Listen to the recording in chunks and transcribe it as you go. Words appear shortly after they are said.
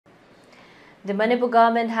The Manipur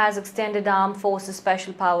government has extended Armed Forces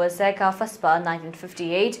Special Powers Act AFSPA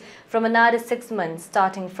 1958 from another 6 months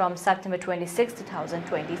starting from September 26,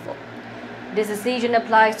 2024. This decision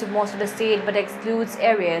applies to most of the state but excludes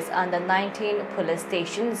areas under 19 police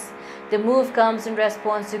stations. The move comes in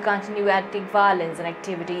response to continued ethnic violence and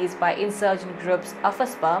activities by insurgent groups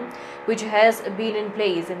AFSPA, which has been in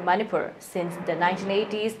place in Manipur since the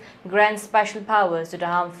 1980s, grants special powers to the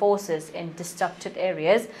armed forces in disrupted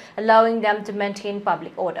areas, allowing them to maintain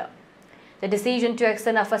public order. The decision to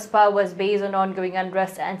extend AFSPA was based on ongoing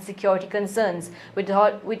unrest and security concerns, with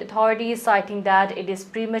authorities citing that it is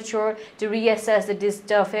premature to reassess the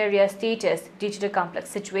disturbed area status due to the complex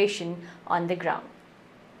situation on the ground.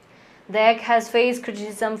 The act has faced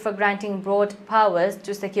criticism for granting broad powers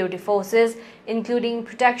to security forces, including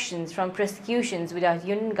protections from prosecutions without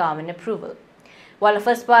union government approval. While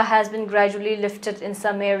AFSPA has been gradually lifted in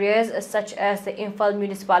some areas, such as the Imphal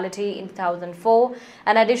municipality in 2004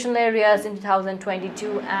 and additional areas in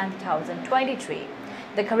 2022 and 2023,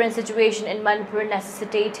 the current situation in Manipur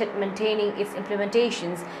necessitated maintaining its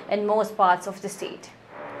implementations in most parts of the state.